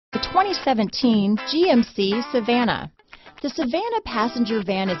2017 GMC Savana. The Savana passenger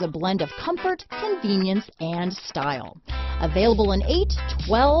van is a blend of comfort, convenience, and style. Available in 8,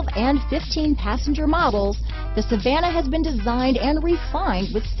 12, and 15 passenger models, the Savana has been designed and refined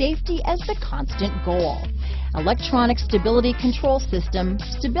with safety as the constant goal. Electronic stability control system,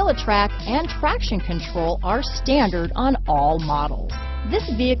 StabiliTrak, and traction control are standard on all models. This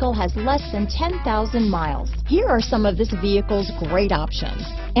vehicle has less than 10,000 miles. Here are some of this vehicle's great options: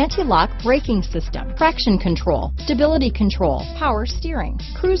 anti-lock braking system, traction control, stability control, power steering,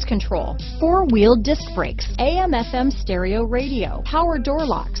 cruise control, four-wheel disc brakes, AM/FM stereo radio, power door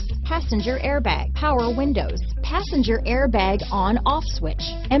locks, passenger airbag, power windows, passenger airbag on/off switch,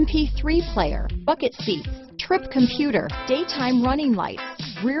 MP3 player, bucket seats, trip computer, daytime running lights,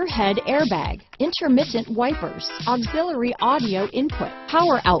 rear head airbag, intermittent wipers, auxiliary audio input,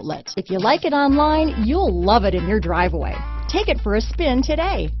 power outlet. If you like it online, you'll love it in your driveway. Take it for a spin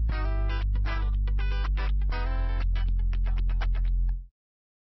today.